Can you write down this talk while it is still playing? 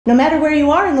No matter where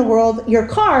you are in the world, your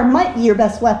car might be your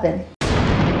best weapon.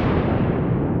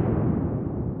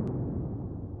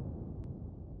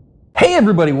 Hey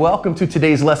everybody, welcome to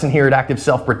today's lesson here at Active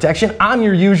Self-Protection. I'm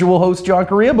your usual host, John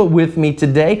Correa, but with me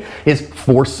today is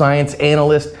Force Science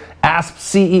Analyst, ASP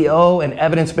CEO, and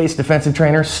Evidence-Based Defensive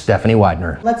Trainer, Stephanie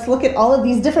Widener. Let's look at all of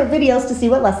these different videos to see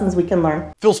what lessons we can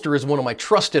learn. Filster is one of my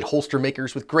trusted holster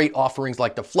makers with great offerings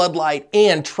like the floodlight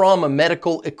and trauma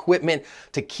medical equipment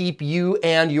to keep you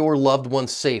and your loved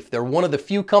ones safe. They're one of the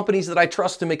few companies that I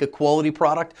trust to make a quality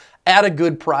product at a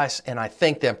good price, and I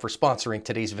thank them for sponsoring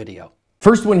today's video.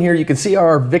 First one here, you can see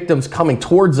our victims coming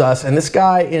towards us, and this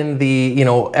guy in the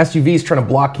SUV is trying to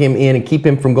block him in and keep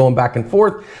him from going back and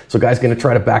forth. So guy's gonna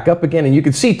try to back up again, and you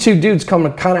can see two dudes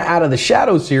coming kind of out of the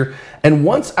shadows here. And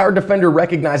once our defender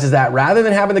recognizes that, rather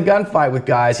than having the gunfight with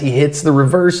guys, he hits the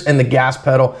reverse and the gas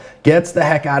pedal, gets the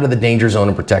heck out of the danger zone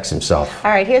and protects himself.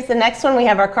 All right, here's the next one. We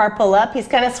have our car pull up. He's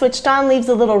kind of switched on, leaves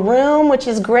a little room, which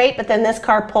is great, but then this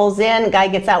car pulls in, guy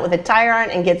gets out with a tire iron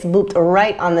and gets booped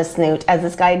right on the snoot as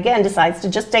this guy again decides to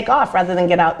just take off rather than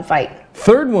get out and fight.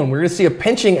 Third one, we're going to see a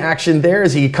pinching action there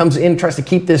as he comes in, tries to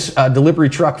keep this delivery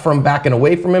truck from backing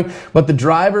away from him, but the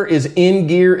driver is in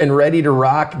gear and ready to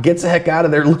rock, gets the heck out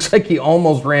of there. Looks like he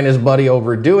almost ran his buddy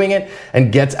over doing it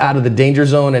and gets out of the danger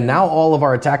zone, and now all of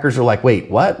our attackers are like,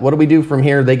 wait, what do we do from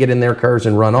here? They get in their cars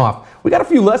and run off. We got a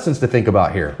few lessons to think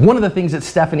about here. One of the things that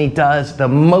Stephanie does the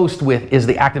most with is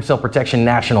the Active Self-Protection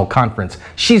National Conference.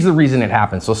 She's the reason it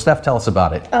happens. So Steph, tell us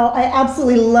about it. Oh, I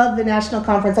absolutely love the National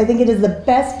Conference. I think it is the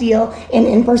best deal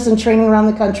in-person training around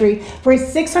the country. For a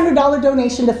 $600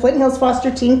 donation to Flint Hills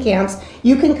Foster Teen Camps,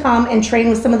 you can come and train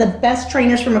with some of the best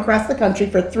trainers from across the country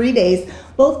for 3 days,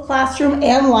 both classroom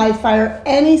and live fire,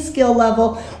 any skill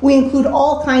level. We include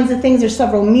all kinds of things. There's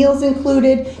several meals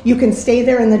included. You can stay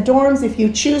there in the dorms if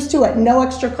you choose to at no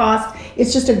extra cost.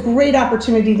 It's just a great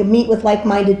opportunity to meet with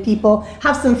like-minded people,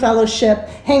 have some fellowship,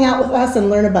 hang out with us, and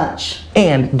learn a bunch.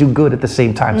 And do good at the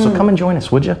same time. So come and join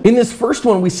us, would you? In this first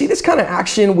one, we see this kind of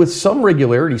action with some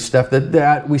regularity, Steph,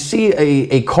 that we see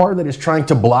a car that is trying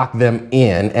to block them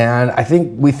in. And I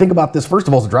think we think about this, first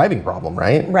of all, as a driving problem,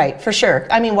 right? Right, for sure.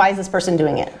 I mean, why is this person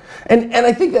doing it? And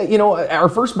I think that, our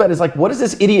first bet is like, what is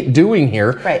this idiot doing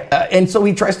here? Right. And so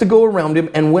he tries to go around him,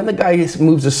 and when the guy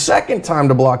moves a second time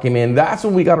to block him in, that's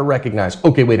when we got to recognize,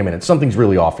 okay, wait a minute, something's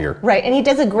really off here. Right, and he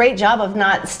does a great job of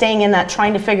not staying in that,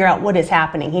 trying to figure out what is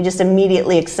happening. He just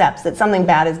immediately accepts that something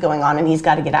bad is going on and he's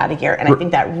got to get out of here, and I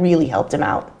think that really helped him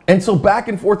out. And so back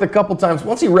and forth a couple times.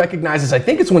 Once he recognizes, I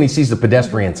think it's when he sees the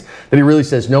pedestrians, that he really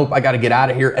says, nope, I got to get out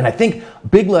of here. And I think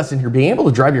big lesson here, being able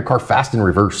to drive your car fast in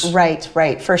reverse. Right,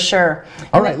 for sure.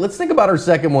 All right, let's think about our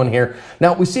second one here.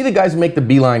 Now, we see the guys make the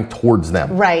beeline towards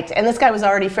them. Right, and this guy was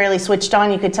already fairly switched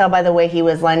on. You could tell by the way he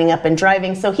was lining up and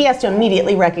driving. So he has to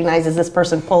immediately recognize as this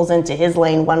person pulls into his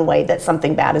lane one way that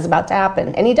something bad is about to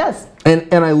happen. And he does.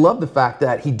 And I love the fact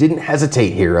that he didn't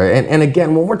hesitate here. And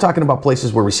again, when we're talking about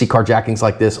places where we see carjackings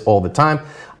like this all the time,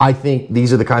 I think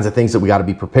these are the kinds of things that we got to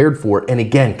be prepared for. And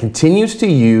again, continues to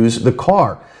use the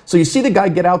car. So you see the guy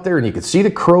get out there and you can see the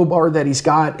crowbar that he's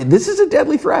got. This is a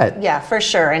deadly threat. Yeah, for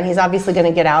sure. And he's obviously going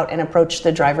to get out and approach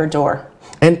the driver door.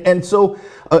 And so,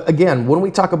 again, when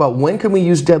we talk about when can we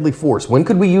use deadly force, when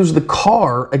could we use the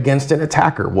car against an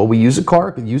attacker? Well, we use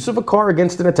the use of a car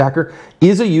against an attacker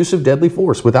is a use of deadly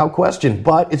force without question,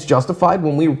 but it's justified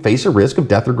when we face a risk of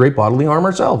death or great bodily harm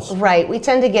ourselves. Right. We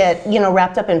tend to get,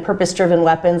 wrapped up in purpose-driven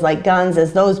weapons like guns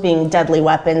as those being deadly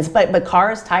weapons, but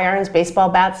cars, tire irons, baseball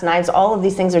bats, knives, all of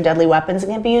these things are deadly weapons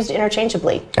and can be used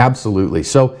interchangeably. Absolutely.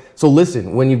 So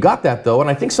listen, when you've got that though, and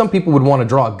I think some people would want to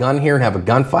draw a gun here and have a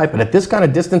gunfight, but at this kind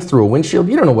of distance through a windshield,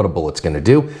 you don't know what a bullet's going to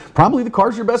do. Probably the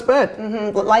car's your best bet.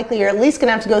 Likely you're at least going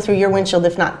to have to go through your windshield,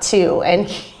 if not two. And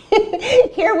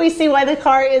here we see why the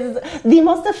car is the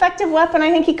most effective weapon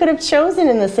I think he could have chosen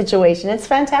in this situation. It's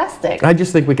fantastic. I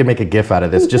just think we can make a gif out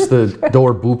of this. Just the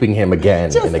door booping him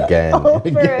again and again.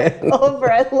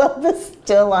 Over. I love the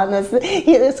still on this.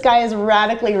 This guy is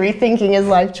radically rethinking his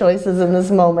life choices in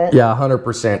this moment. Yeah,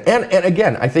 100%. And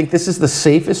again, I think this is the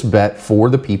safest bet for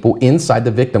the people inside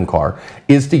the victim car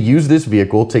is to use this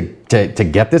vehicle to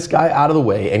get this guy out of the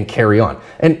way and carry on.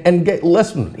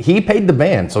 Listen, he paid the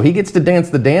band, so he gets to dance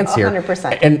the dance here.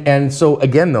 100%. And so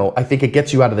again though, I think it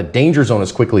gets you out of the danger zone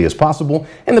as quickly as possible,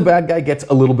 and the bad guy gets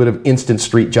a little bit of instant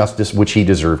street justice, which he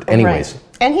deserved anyways. Right.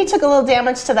 And he took a little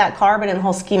damage to that car, but in the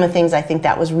whole scheme of things, I think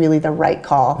that was really the right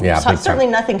call. Yeah, so certainly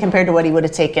nothing compared to what he would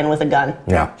have taken with a gun.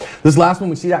 Yeah. This last one,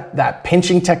 we see that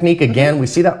pinching technique again. We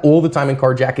see that all the time in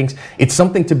carjackings. It's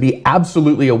something to be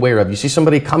absolutely aware of. You see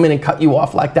somebody come in and cut you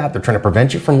off like that. They're trying to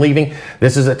prevent you from leaving.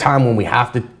 This is a time when we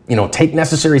have to take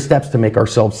necessary steps to make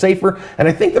ourselves safer. And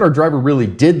I think that our driver really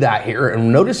did that here.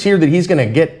 And notice here that he's going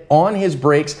to get on his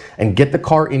brakes and get the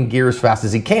car in gear as fast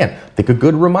as he can. I think a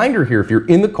good reminder here, if you're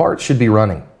in the car, it should be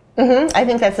running. I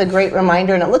think that's a great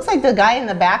reminder, and it looks like the guy in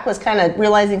the back was kind of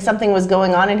realizing something was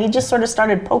going on, and he just sort of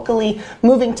started pokily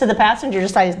moving to the passenger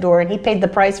side door, and he paid the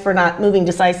price for not moving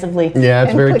decisively. Yeah,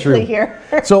 it's very true. Here.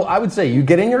 So I would say you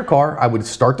get in your car, I would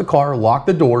start the car, lock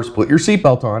the doors, put your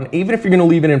seatbelt on. Even if you're going to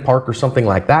leave it in park or something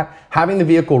like that, having the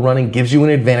vehicle running gives you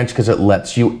an advantage because it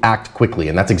lets you act quickly,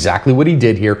 and that's exactly what he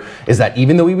did here, is that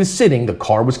even though he was sitting, the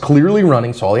car was clearly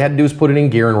running, so all he had to do was put it in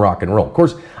gear and rock and roll. Of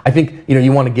course, I think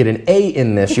you want to get an A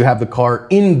in this. You have the car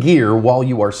in gear while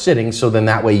you are sitting, so then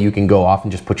that way you can go off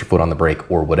and just put your foot on the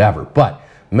brake or whatever. But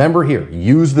remember here,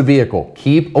 use the vehicle.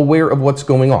 Keep aware of what's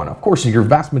going on. Of course, your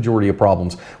vast majority of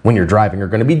problems when you're driving are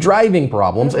going to be driving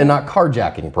problems and not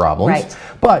carjacking problems. Right.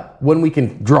 But when we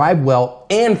can drive well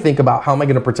and think about how am I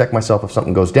going to protect myself if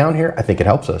something goes down here, I think it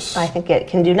helps us. I think it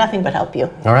can do nothing but help you.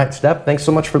 All right, Steph, thanks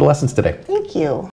so much for the lessons today. Thank you.